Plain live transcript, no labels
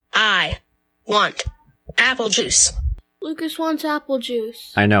want apple juice. Lucas wants apple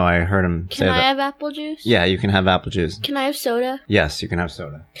juice. I know, I heard him say that. Can I have apple juice? Yeah, you can have apple juice. Can I have soda? Yes, you can have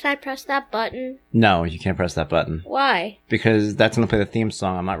soda. Can I press that button? No, you can't press that button. Why? Because that's going to play the theme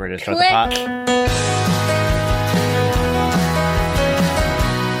song. I'm not ready to start Click. the pot.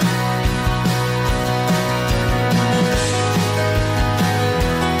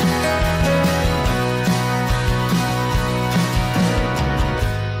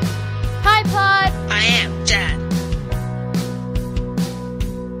 Hi, Pod! I am Dad.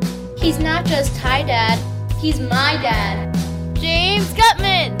 He's not just hi, Dad. He's my dad. James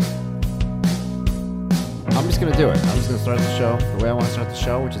Gutman! I'm just going to do it. I'm just going to start the show the way I want to start the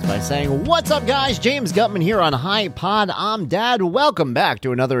show, which is by saying, what's up, guys? James Gutman here on Hi Pod. I'm Dad. Welcome back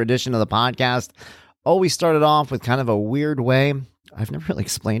to another edition of the podcast. We started off with kind of a weird way. I've never really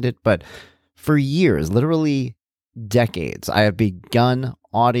explained it, but for years, literally decades, I have begun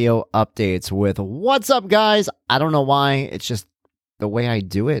audio updates with, what's up, guys? I don't know why. It's just the way I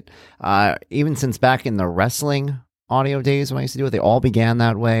do it. Even since back in the wrestling audio days when I used to do it, they all began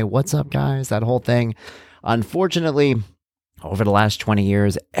that way. What's up, guys? That whole thing. Unfortunately, over the last 20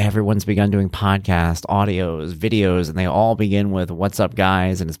 years, everyone's begun doing podcast, audios, videos, and they all begin with what's up,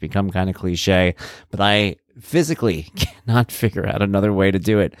 guys, and it's become kind of cliche, but I physically cannot figure out another way to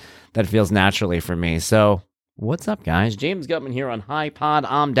do it that feels naturally for me. So, what's up, guys? James Gutman here on Hi Pod.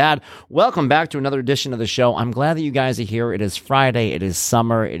 I'm Dad. Welcome back to another edition of the show. I'm glad that you guys are here. It is Friday. It is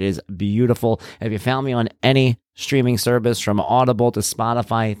summer. It is beautiful. If you found me on any streaming service from Audible to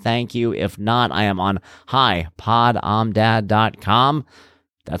Spotify, thank you. If not, I am on hipodomdad.com.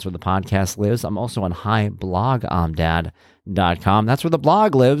 That's where the podcast lives. I'm also on hiblogomdad.com. That's where the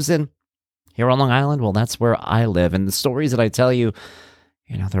blog lives. And here on Long Island, well, that's where I live. And the stories that I tell you,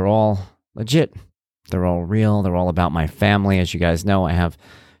 they're all legit. They're all real. They're all about my family. As you guys know, I have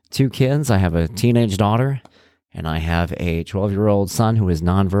 2 kids. I have a teenage daughter, and I have a 12-year-old son who is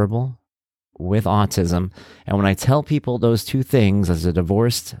nonverbal with autism. And when I tell people those 2 things as a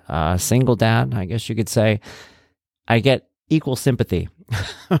divorced single dad, I guess you could say, I get equal sympathy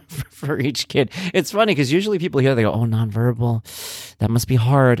for each kid. It's funny because usually people hear, they go, oh, nonverbal, that must be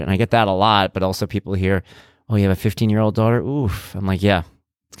hard. And I get that a lot, but also people hear, oh, you have a 15-year-old daughter? Oof. I'm like, yeah,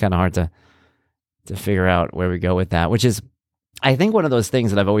 it's kind of hard to figure out where we go with that, which is, I think, one of those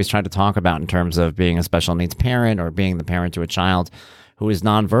things that I've always tried to talk about in terms of being a special needs parent or being the parent to a child who is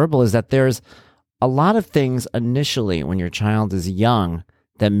nonverbal, is that there's a lot of things initially when your child is young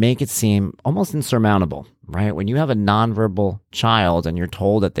that make it seem almost insurmountable, right? When you have a nonverbal child and you're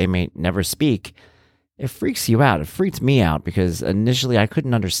told that they may never speak, it freaks you out. It freaks me out because initially I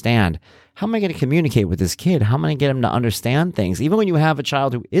couldn't understand, how am I going to communicate with this kid? How am I going to get him to understand things? Even when you have a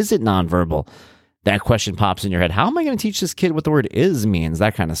child who isn't nonverbal, that question pops in your head. How am I going to teach this kid what the word is means?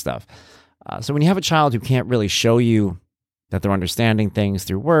 That kind of stuff. So when you have a child who can't really show you that they're understanding things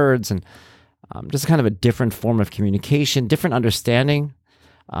through words and just kind of a different form of communication, different understanding,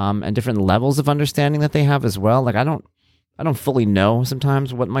 and different levels of understanding that they have as well. Like I don't fully know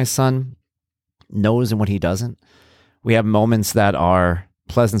sometimes what my son knows and what he doesn't. We have moments that are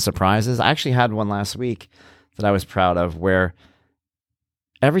pleasant surprises. I actually had one last week that I was proud of where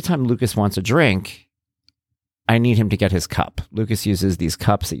every time Lucas wants a drink, I need him to get his cup. Lucas uses these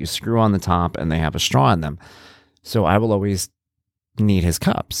cups that you screw on the top and they have a straw in them. So I will always need his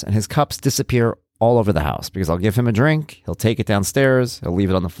cups, and his cups disappear all over the house because I'll give him a drink, he'll take it downstairs, he'll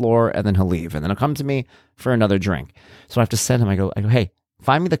leave it on the floor, and then he'll leave. And then he'll come to me for another drink. So I have to send him, I go, hey,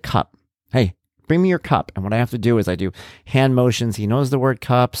 find me the cup. Hey, bring me your cup. And what I have to do is I do hand motions. He knows the word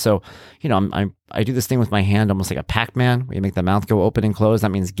cup. So, I do this thing with my hand almost like a Pac-Man where you make the mouth go open and close. That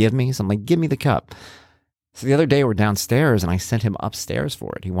means give me. So I'm like, give me the cup. So the other day we're downstairs and I sent him upstairs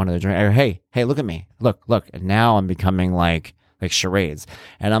for it. He wanted a drink. I go, hey, look at me. Look. And now I'm becoming like charades.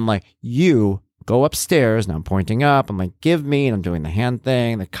 And I'm like, you go upstairs. Now I'm pointing up. I'm like, give me. And I'm doing the hand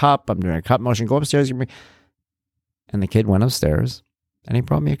thing, the cup. I'm doing a cup motion. Go upstairs. Give me. And the kid went upstairs and he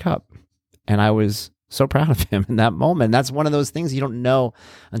brought me a cup. And I was so proud of him in that moment. That's one of those things you don't know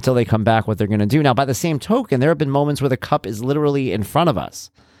until they come back what they're going to do. Now, by the same token, there have been moments where the cup is literally in front of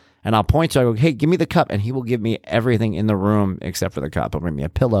us. And I'll point to it, I go, hey, give me the cup. And he will give me everything in the room except for the cup. He'll bring me a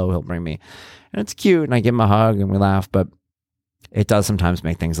pillow. He'll bring me, and it's cute. And I give him a hug and we laugh. But it does sometimes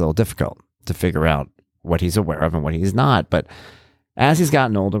make things a little difficult to figure out what he's aware of and what he's not. But as he's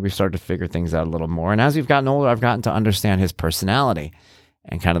gotten older, we've started to figure things out a little more. And as we've gotten older, I've gotten to understand his personality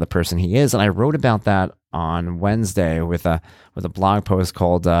and kind of the person he is. And I wrote about that on Wednesday with a blog post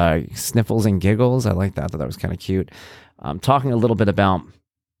called Sniffles and Giggles. I like that. I thought that was kind of cute. Talking a little bit about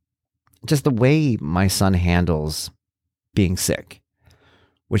just the way my son handles being sick,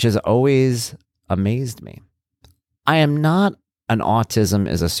 which has always amazed me. I am not an autism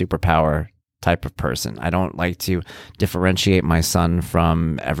is a superpower type of person. I don't like to differentiate my son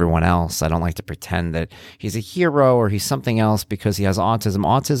from everyone else. I don't like to pretend that he's a hero or he's something else because he has autism.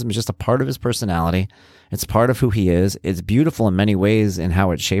 Autism is just a part of his personality. It's part of who he is. It's beautiful in many ways in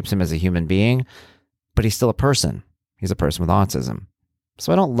how it shapes him as a human being, but he's still a person. He's a person with autism.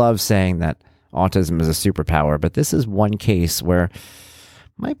 So I don't love saying that autism is a superpower, but this is one case where it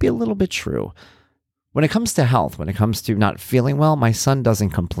might be a little bit true. When it comes to health, when it comes to not feeling well, my son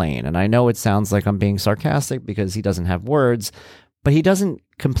doesn't complain. And I know it sounds like I'm being sarcastic because he doesn't have words, but he doesn't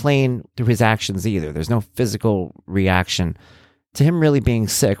complain through his actions either. There's no physical reaction to him really being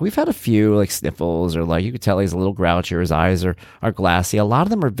sick. We've had a few like sniffles or like you could tell he's a little grouchy or his eyes are glassy. A lot of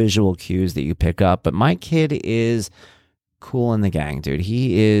them are visual cues that you pick up, but my kid is cool in the gang, dude.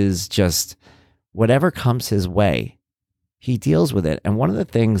 He is just whatever comes his way, he deals with it. And one of the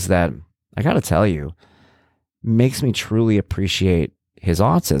things that I got to tell you, makes me truly appreciate his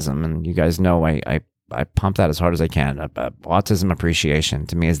autism. And you guys know I pump that as hard as I can. Autism appreciation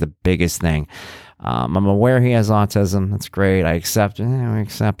to me is the biggest thing. I'm aware he has autism. That's great. I accept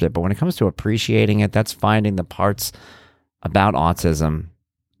it. But when it comes to appreciating it, that's finding the parts about autism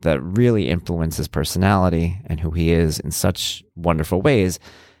that really influence his personality and who he is in such wonderful ways.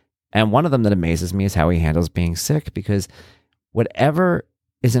 And one of them that amazes me is how he handles being sick, because whatever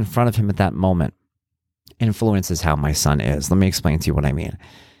is in front of him at that moment influences how my son is. Let me explain to you what I mean.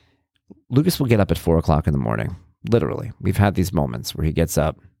 Lucas will get up at 4 o'clock in the morning. Literally. We've had these moments where he gets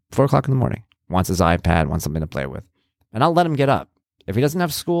up 4 o'clock in the morning, wants his iPad, wants something to play with. And I'll let him get up. If he doesn't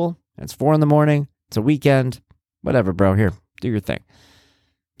have school, and it's 4 in the morning, it's a weekend, whatever, bro, here, do your thing.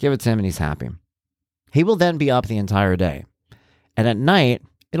 Give it to him and he's happy. He will then be up the entire day. And at night,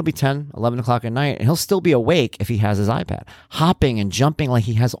 it'll be 10, 11 o'clock at night, and he'll still be awake if he has his iPad, hopping and jumping like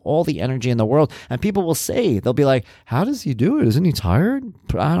he has all the energy in the world. And people will say, they'll be like, how does he do it? Isn't he tired?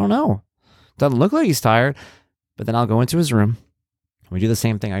 I don't know. Doesn't look like he's tired. But then I'll go into his room. We do the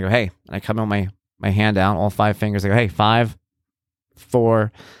same thing. I go, hey, and I come on my hand down, all 5 fingers. I go, hey, 5,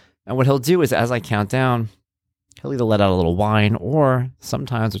 4. And what he'll do is as I count down, he'll either let out a little whine or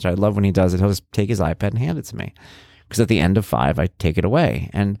sometimes, which I love when he does it, he'll just take his iPad and hand it to me. Because at the end of 5, I take it away.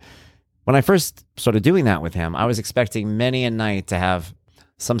 And when I first started doing that with him, I was expecting many a night to have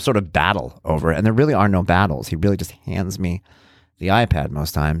some sort of battle over it. And there really are no battles. He really just hands me the iPad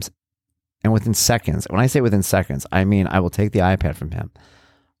most times. And within seconds, when I say within seconds, I mean I will take the iPad from him.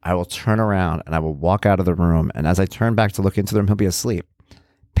 I will turn around and I will walk out of the room. And as I turn back to look into the room, he'll be asleep.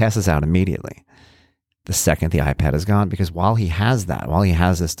 Passes out immediately. The second the iPad is gone, because while he has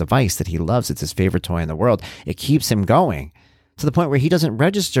this device that he loves, it's his favorite toy in the world, it keeps him going to the point where he doesn't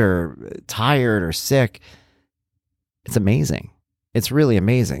register tired or sick. It's amazing. It's really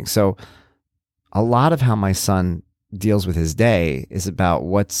amazing. So a lot of how my son deals with his day is about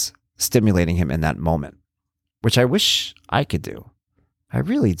what's stimulating him in that moment, which I wish I could do. I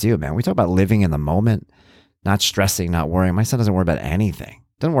really do, man. We talk about living in the moment, not stressing, not worrying. My son doesn't worry about anything.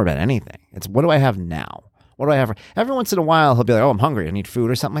 Doesn't worry about anything. It's what do I have now? What do I have? Every once in a while, he'll be like, oh, I'm hungry. I need food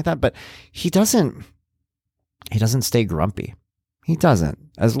or something like that. But he doesn't stay grumpy. He doesn't.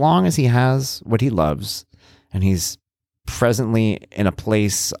 As long as he has what he loves and he's presently in a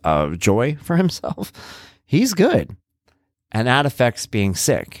place of joy for himself, he's good. And that affects being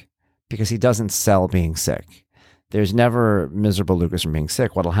sick because he doesn't sell being sick. There's never miserable Lucas from being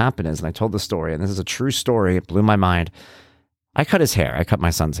sick. What'll happen is, and I told the story, and this is a true story, it blew my mind. I cut his hair. I cut my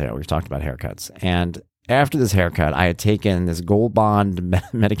son's hair. We've talked about haircuts. And after this haircut, I had taken this Gold Bond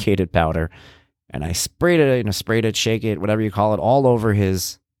medicated powder and I sprayed it, shake it, whatever you call it, all over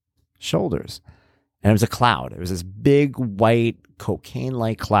his shoulders. And it was a cloud. It was this big white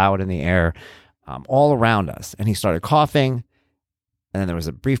cocaine-like cloud in the air all around us. And he started coughing. And then there was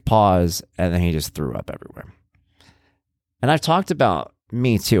a brief pause. And then he just threw up everywhere. And I've talked about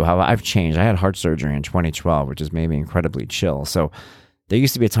me too, how I've changed. I had heart surgery in 2012, which has made me incredibly chill. So there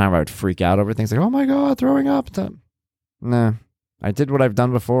used to be a time where I would freak out over things like, oh my God, throwing up. Nah, I did what I've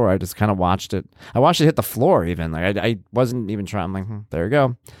done before. I just kind of watched it. I watched it hit the floor even. Like I wasn't even trying. I'm like, there you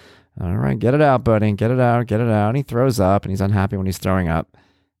go. All right, get it out, buddy. Get it out. And he throws up and he's unhappy when he's throwing up.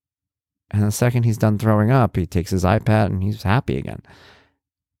 And the second he's done throwing up, he takes his iPad and he's happy again.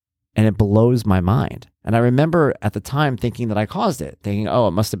 And it blows my mind. And I remember at the time thinking that I caused it, thinking, oh,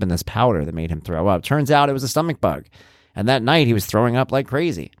 it must have been this powder that made him throw up. Turns out it was a stomach bug. And that night he was throwing up like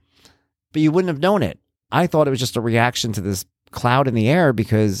crazy. But you wouldn't have known it. I thought it was just a reaction to this cloud in the air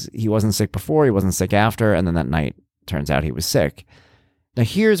because he wasn't sick before, he wasn't sick after. And then that night, turns out he was sick. Now,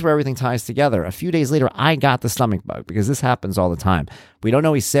 here's where everything ties together. A few days later, I got the stomach bug because this happens all the time. We don't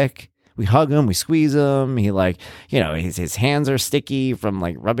know he's sick. We hug him, we squeeze him. He his hands are sticky from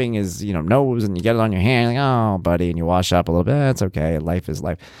rubbing his, nose, and you get it on your hand. Oh, buddy, and you wash up a little bit. It's okay. Life is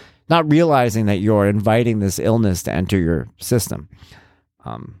life. Not realizing that you're inviting this illness to enter your system.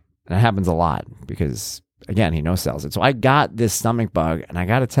 And it happens a lot because, again, he no-sells it. So I got this stomach bug, and I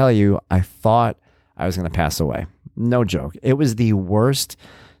got to tell you, I thought I was going to pass away. No joke. It was the worst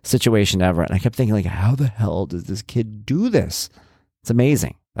situation ever. And I kept thinking, how the hell does this kid do this? It's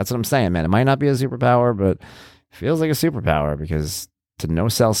amazing. That's what I'm saying, man. It might not be a superpower, but it feels like a superpower because to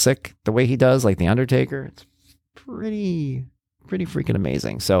no-sell sick the way he does, like The Undertaker, it's pretty freaking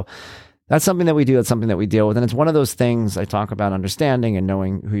amazing. So that's something that we do. That's something that we deal with. And it's one of those things I talk about understanding and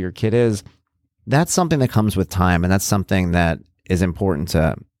knowing who your kid is. That's something that comes with time. And that's something that is important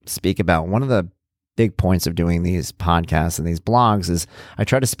to speak about. One of the big points of doing these podcasts and these blogs is I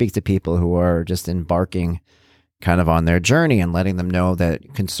try to speak to people who are just embarking kind of on their journey and letting them know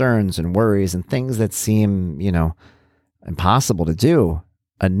that concerns and worries and things that seem, impossible to do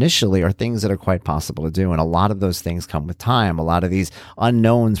initially are things that are quite possible to do. And a lot of those things come with time. A lot of these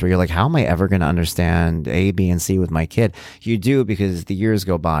unknowns where you're like, how am I ever going to understand A, B, and C with my kid? You do, because the years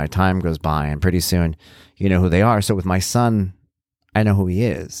go by, time goes by, and pretty soon you know who they are. So with my son, I know who he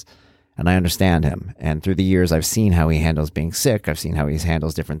is. And I understand him. And through the years, I've seen how he handles being sick. I've seen how he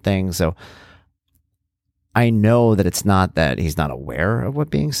handles different things. So I know that it's not that he's not aware of what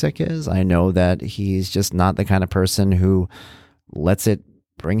being sick is. I know that he's just not the kind of person who lets it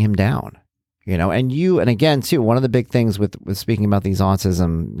bring him down, and again, too, one of the big things with speaking about these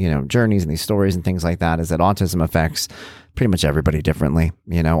autism, journeys and these stories and things like that is that autism affects pretty much everybody differently.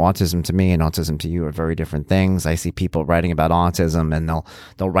 Autism to me and autism to you are very different things. I see people writing about autism and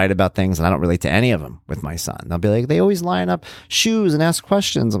they'll write about things and I don't relate to any of them with my son. They'll be like, they always line up shoes and ask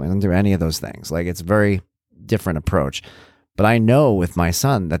questions. I don't do any of those things. It's very different approach. But I know with my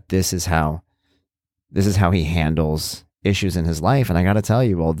son that this is how he handles issues in his life. And I got to tell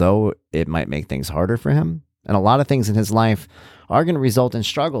you, although it might make things harder for him, and a lot of things in his life are going to result in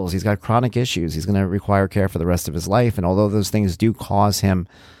struggles. He's got chronic issues. He's going to require care for the rest of his life. And although those things do cause him,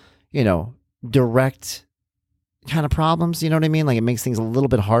 direct kind of problems, you know what I mean? It makes things a little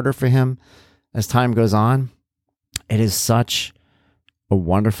bit harder for him as time goes on. It is such a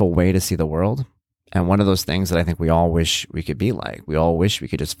wonderful way to see the world. And one of those things that I think we all wish we could be like. We all wish we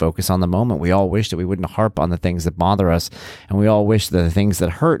could just focus on the moment. We all wish that we wouldn't harp on the things that bother us. And we all wish that the things that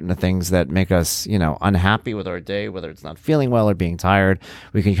hurt and the things that make us, unhappy with our day, whether it's not feeling well or being tired,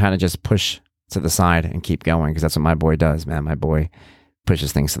 we can kind of just push to the side and keep going, because that's what my boy does, man. My boy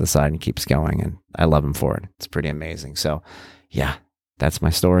pushes things to the side and keeps going, and I love him for it. It's pretty amazing. So, yeah, that's my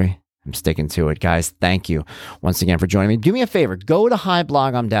story. I'm sticking to it. Guys, thank you once again for joining me. Do me a favor. Go to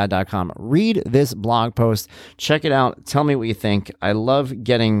hiblogimdad.com. Read this blog post. Check it out. Tell me what you think. I love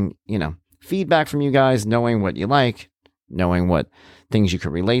getting, feedback from you guys, knowing what you like, knowing what things you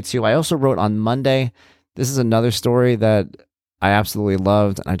can relate to. I also wrote on Monday. This is another story that I absolutely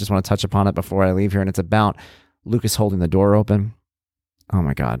loved, and I just want to touch upon it before I leave here, and it's about Lucas holding the door open. Oh,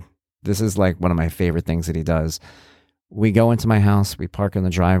 my God. This is one of my favorite things that he does. We go into my house, we park in the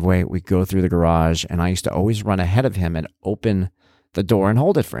driveway, we go through the garage, and I used to always run ahead of him and open the door and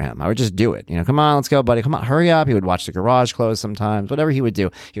hold it for him. I would just do it. Come on, let's go, buddy. Come on, hurry up. He would watch the garage close sometimes, whatever he would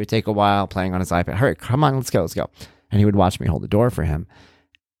do. He would take a while playing on his iPad. Hurry, come on, let's go. And he would watch me hold the door for him.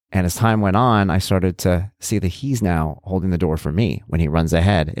 And as time went on, I started to see that he's now holding the door for me when he runs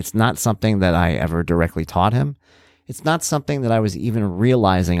ahead. It's not something that I ever directly taught him. It's not something that I was even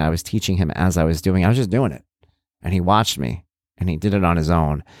realizing I was teaching him as I was doing. I was just doing it. And he watched me, and he did it on his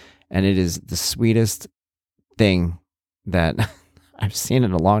own. And it is the sweetest thing that I've seen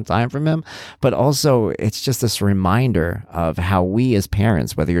in a long time from him. But also, it's just this reminder of how we as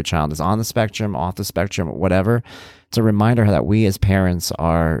parents, whether your child is on the spectrum, off the spectrum, whatever, it's a reminder that we as parents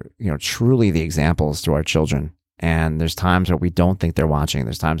are, truly the examples to our children. And there's times where we don't think they're watching.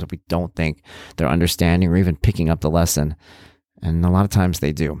 There's times where we don't think they're understanding or even picking up the lesson. And a lot of times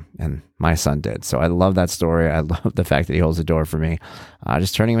they do, and my son did. So I love that story. I love the fact that he holds the door for me,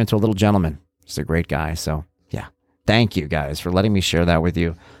 just turning him into a little gentleman. Just a great guy. So yeah, thank you guys for letting me share that with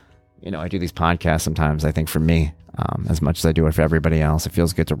you. I do these podcasts sometimes, I think for me, as much as I do it for everybody else. It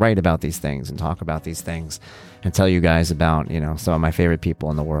feels good to write about these things and talk about these things and tell you guys about, some of my favorite people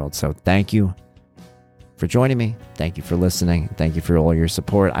in the world. So thank you for joining me. Thank you for listening. Thank you for all your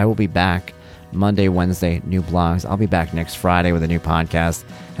support. I will be back Monday, Wednesday, new blogs. I'll be back next Friday with a new podcast.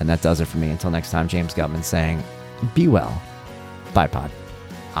 And that does it for me. Until next time, James Gutman saying, be well. Bye, Pod.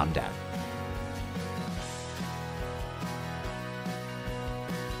 I'm Dad.